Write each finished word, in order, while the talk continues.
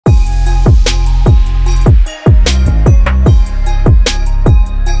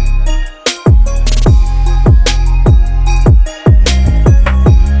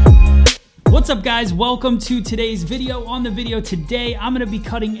up, guys? Welcome to today's video. On the video today, I'm gonna be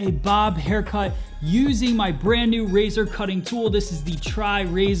cutting a bob haircut using my brand new razor cutting tool. This is the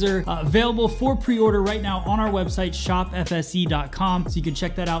TriRazor, available for pre-order right now on our website, shopfse.com. So you can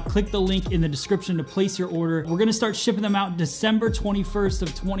check that out. Click the link in the description to place your order. We're gonna start shipping them out December 21st of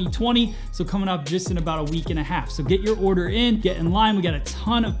 2020. So coming up just in about a week and a half. So get your order in, get in line. We got a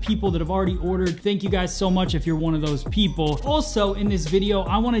ton of people that have already ordered. Thank you guys so much if you're one of those people. Also in this video,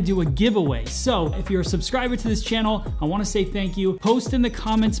 I wanna do a giveaway. So if you're a subscriber to this channel, I wanna say thank you. Post in the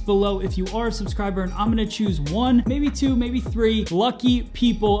comments below if you are a subscriber, and I'm gonna choose one, maybe two, maybe three lucky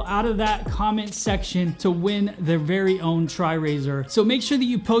people out of that comment section to win their very own TriRazor. So make sure that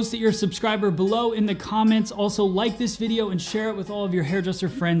you post that you're a subscriber below in the comments. Also like this video and share it with all of your hairdresser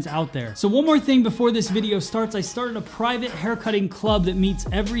friends out there. So one more thing before this video starts, I started a private haircutting club that meets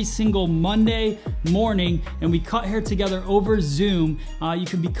every single Monday morning, and we cut hair together over Zoom. You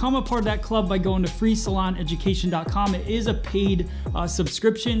can become a part of that club by going to freesaloneducation.com. It is a paid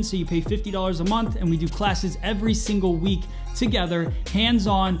subscription, so you pay $50 a month, and we do classes every single week together,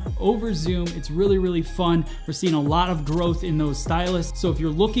 hands-on, over Zoom. It's really, really fun. We're seeing a lot of growth in those stylists. So if you're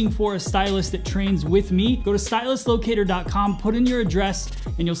looking for a stylist that trains with me, go to stylistlocator.com, put in your address,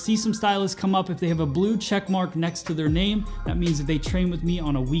 and you'll see some stylists come up. If they have a blue check mark next to their name, that means that they train with me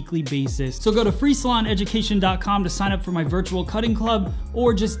on a weekly basis. So go to freesaloneducation.com to sign up for my virtual cutting club,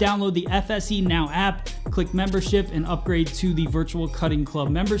 or just download the FSE Now app, click membership, and upgrade to the virtual cutting club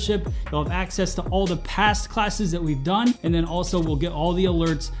membership. You'll have access to all the past classes that we've done, and then also we'll get all the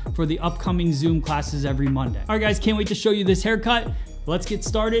alerts for the upcoming Zoom classes every Monday. All right, guys, can't wait to show you this haircut. Let's get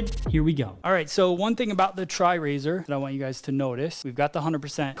started. Here we go. All right, so one thing about the TriRazor that I want you guys to notice, we've got the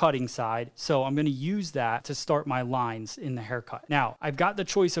 100% cutting side, so I'm gonna use that to start my lines in the haircut. Now, I've got the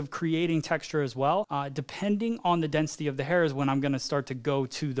choice of creating texture as well. Depending on the density of the hair is when I'm gonna start to go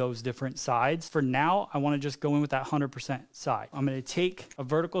to those different sides. For now, I wanna just go in with that 100% side. I'm gonna take a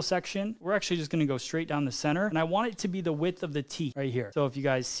vertical section. We're actually just gonna go straight down the center, and I want it to be the width of the teeth right here. So if you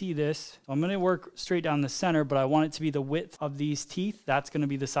guys see this, I'm gonna work straight down the center, but I want it to be the width of these teeth. That's going to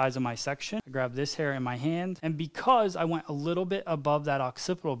be the size of my section. I grab this hair in my hand, and because I went a little bit above that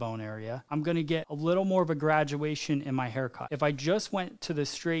occipital bone area, I'm going to get a little more of a graduation in my haircut. If I just went to the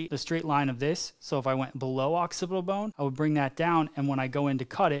straight line of this, so if I went below occipital bone, I would bring that down, and when I go in to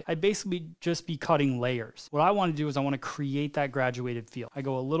cut it, I'd basically just be cutting layers. What I want to do is I want to create that graduated feel. I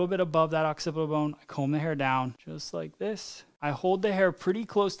go a little bit above that occipital bone, I comb the hair down just like this. I hold the hair pretty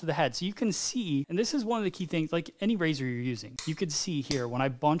close to the head. So you can see, and this is one of the key things, like any razor you're using, you could see here when I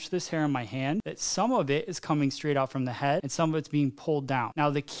bunch this hair in my hand that some of it is coming straight out from the head and some of it's being pulled down.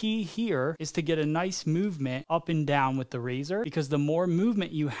 Now the key here is to get a nice movement up and down with the razor, because the more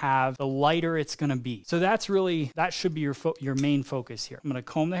movement you have, the lighter it's gonna be. So that should be your main focus here. I'm gonna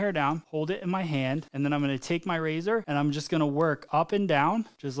comb the hair down, hold it in my hand, and then I'm gonna take my razor and I'm just gonna work up and down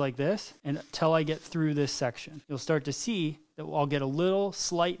just like this until I get through this section. You'll start to see that I'll get a little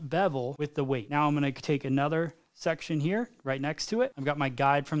slight bevel with the weight. Now I'm gonna take another section here right next to it. I've got my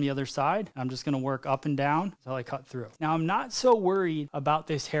guide from the other side. I'm just gonna work up and down until I cut through. Now I'm not so worried about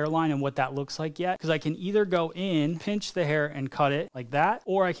this hairline and what that looks like yet, because I can either go in, pinch the hair and cut it like that,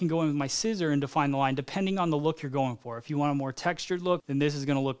 or I can go in with my scissor and define the line depending on the look you're going for. If you want a more textured look, then this is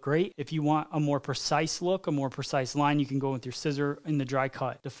gonna look great. If you want a more precise look, a more precise line, you can go with your scissor in the dry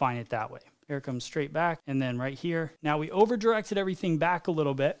cut, define it that way. Hair comes straight back, and then right here. Now we over directed everything back a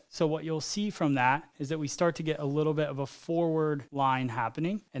little bit. So what you'll see from that is that we start to get a little bit of a forward line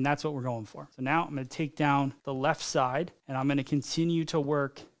happening, and that's what we're going for. So now I'm gonna take down the left side, and I'm gonna continue to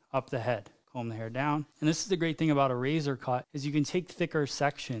work up the head. Comb the hair down. And this is the great thing about a razor cut, is you can take thicker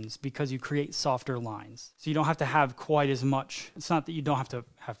sections because you create softer lines. So you don't have to have quite as much. It's not that you don't have to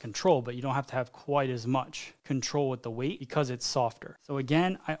have control, but you don't have to have quite as much control with the weight because it's softer. So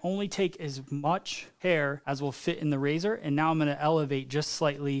again, I only take as much hair as will fit in the razor, and now I'm gonna elevate just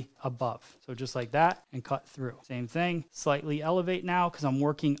slightly above. So just like that, and cut through. Same thing, slightly elevate now because I'm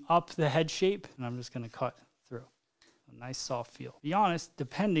working up the head shape, and I'm just gonna cut through. A nice soft feel. To be honest,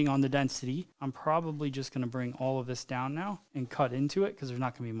 depending on the density, I'm probably just gonna bring all of this down now and cut into it because there's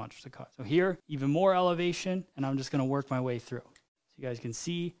not gonna be much to cut. So here, even more elevation, and I'm just gonna work my way through. So you guys can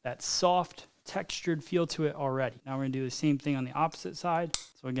see that soft, textured feel to it already. Now we're gonna do the same thing on the opposite side.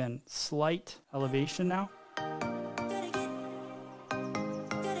 So again, slight elevation now.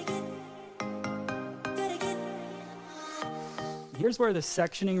 Here's where the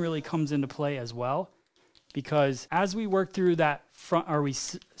sectioning really comes into play as well, because as we work through that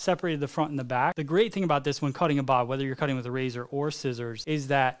separated the front and the back. The great thing about this when cutting a bob, whether you're cutting with a razor or scissors, is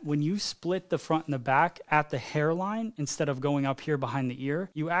that when you split the front and the back at the hairline, instead of going up here behind the ear,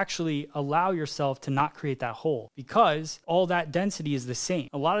 you actually allow yourself to not create that hole because all that density is the same.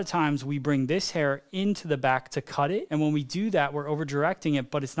 A lot of times we bring this hair into the back to cut it, and when we do that, we're over directing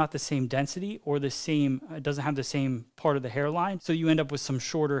it, but it's not the same density or it doesn't have the same part of the hairline, so you end up with some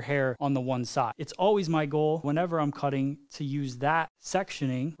shorter hair on the one side. It's always my goal whenever I'm cutting to use that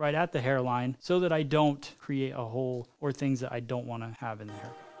sectioning right at the hairline so that I don't create a hole or things that I don't want to have in the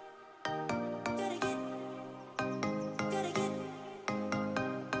haircut.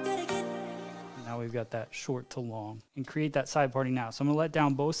 We've got that short to long, and create that side parting now. So I'm gonna let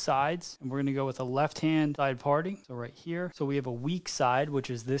down both sides, and we're gonna go with a left hand side parting. So right here, so we have a weak side,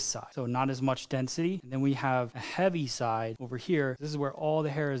 which is this side, so not as much density. And then we have a heavy side over here. This is where all the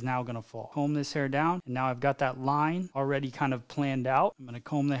hair is now gonna fall. Comb this hair down, and now I've got that line already kind of planned out. I'm gonna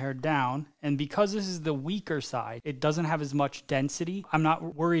comb the hair down, and because this is the weaker side, it doesn't have as much density. I'm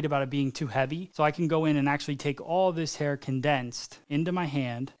not worried about it being too heavy, so I can go in and actually take all this hair condensed into my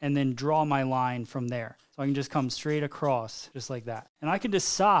hand and then draw my line from there. So I can just come straight across just like that. And I can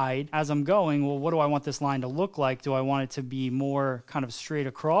decide as I'm going, well, what do I want this line to look like? Do I want it to be more kind of straight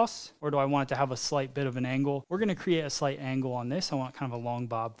across, or do I want it to have a slight bit of an angle? We're going to create a slight angle on this. I want kind of a long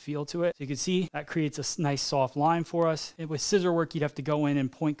bob feel to it. So you can see that creates a nice soft line for us. And with scissor work, you'd have to go in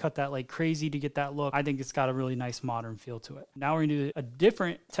and point cut that like crazy to get that look. I think it's got a really nice modern feel to it. Now we're going to do a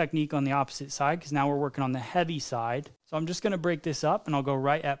different technique on the opposite side because now we're working on the heavy side. So I'm just going to break this up, and I'll go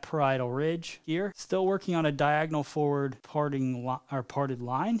right at parietal ridge here. Still working on a diagonal forward parted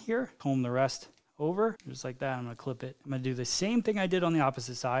line here. Comb the rest over just like that. I'm going to clip it. I'm going to do the same thing I did on the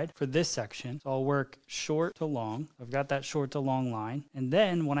opposite side for this section. So I'll work short to long. I've got that short to long line. And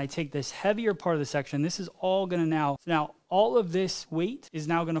then when I take this heavier part of the section, this is all going to now all of this weight is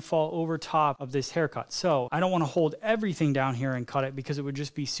now going to fall over top of this haircut. So I don't want to hold everything down here and cut it because it would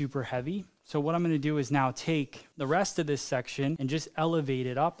just be super heavy. So what I'm going to do is now take the rest of this section and just elevate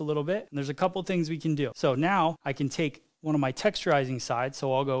it up a little bit. And there's a couple things we can do. So now I can take one of my texturizing sides,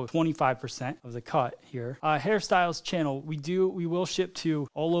 so I'll go 25% of the cut here. Hairstyles channel, we will ship to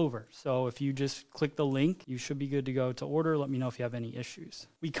all over. So if you just click the link, you should be good to go to order. Let me know if you have any issues.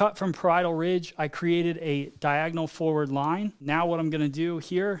 We cut from parietal ridge. I created a diagonal forward line. Now what I'm gonna do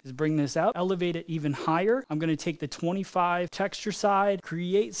here is bring this out, elevate it even higher. I'm gonna take the 25 texture side,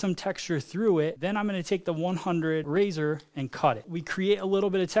 create some texture through it. Then I'm gonna take the 100 razor and cut it. We create a little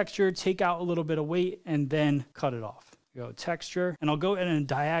bit of texture, take out a little bit of weight, and then cut it off. Go texture, and I'll go in a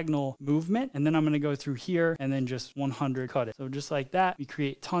diagonal movement, and then I'm going to go through here and then just 100 cut it. So just like that, we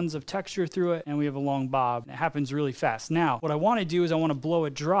create tons of texture through it, and we have a long bob. It happens really fast. Now, what I want to do is I want to blow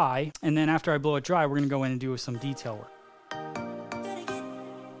it dry, and then after I blow it dry, we're going to go in and do some detail work.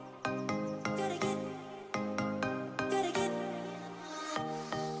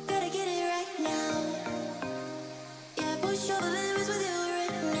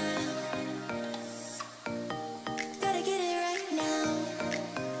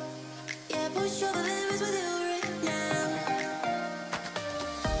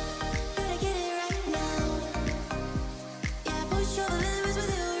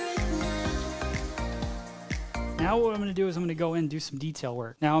 Now what I'm going to do is I'm going to go in and do some detail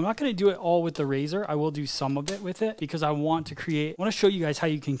work. Now I'm not going to do it all with the razor. I will do some of it with it because I want to show you guys how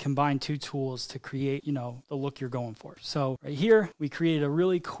you can combine two tools to create, the look you're going for. So right here, we created a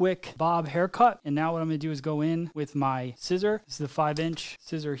really quick bob haircut. And now what I'm going to do is go in with my scissor. This is the 5-inch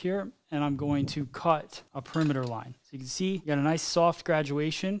scissor here. And I'm going to cut a perimeter line. So you can see you got a nice soft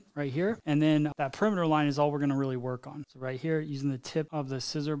graduation right here. And then that perimeter line is all we're gonna really work on. So right here, using the tip of the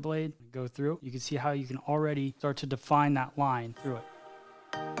scissor blade, go through. You can see how you can already start to define that line through it.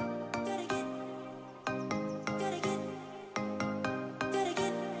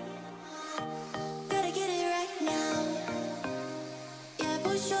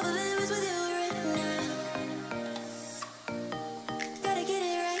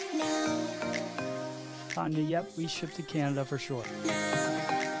 Yep, we ship to Canada for sure.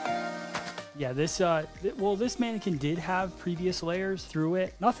 Yeah, this mannequin did have previous layers through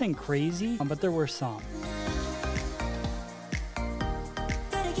it. Nothing crazy, but there were some.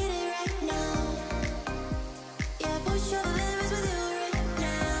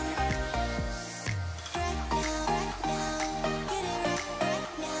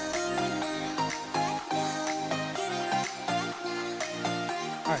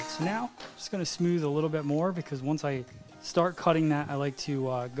 All right, so now I'm just going to smooth a little bit more because once I start cutting that, I like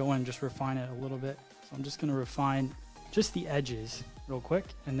to go in and just refine it a little bit. So I'm just going to refine just the edges real quick,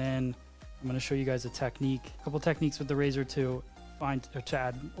 and then I'm going to show you guys a couple techniques with the razor to to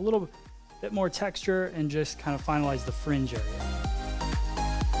add a little bit more texture and just kind of finalize the fringe area.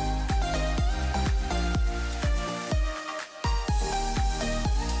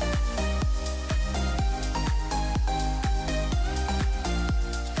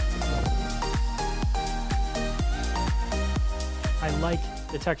 I like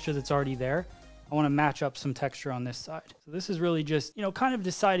the texture that's already there. I want to match up some texture on this side. So this is really just, you know, kind of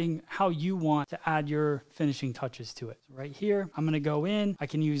deciding how you want to add your finishing touches to it. So right here, I'm going to go in. I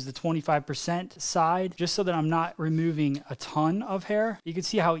can use the 25% side just so that I'm not removing a ton of hair. You can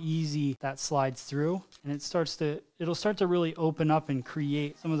see how easy that slides through, and it'll start to really open up and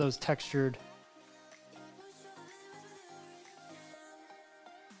create some of those textured.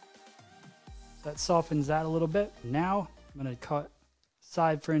 That softens that a little bit. Now I'm going to cut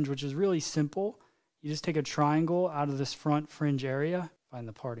side fringe, which is really simple. You just take a triangle out of this front fringe area. Find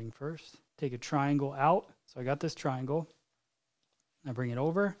the parting first. Take a triangle out. So I got this triangle. I bring it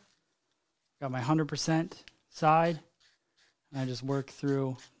over. Got my 100% side. And I just work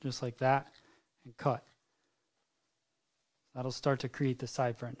through just like that and cut. That'll start to create the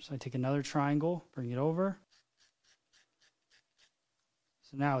side fringe. So I take another triangle, bring it over.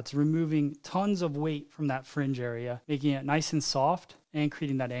 So now it's removing tons of weight from that fringe area, making it nice and soft and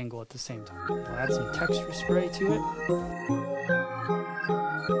creating that angle at the same time. I'll add some texture spray to it.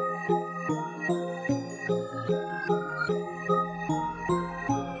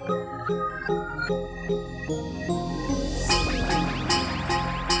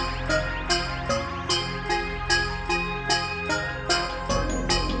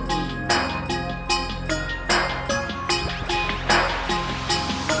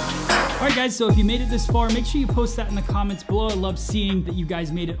 Alright guys, so if you made it this far, make sure you post that in the comments below. I love seeing that you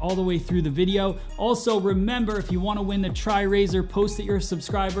guys made it all the way through the video. Also, remember, if you want to win the TriRazor, post that you're a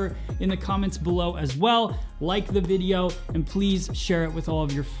subscriber in the comments below as well. Like the video, and please share it with all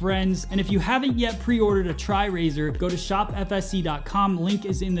of your friends. And if you haven't yet pre-ordered a TriRazor, go to shopfsc.com. Link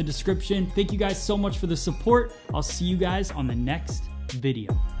is in the description. Thank you guys so much for the support. I'll see you guys on the next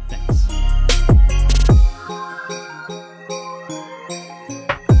video. Thanks.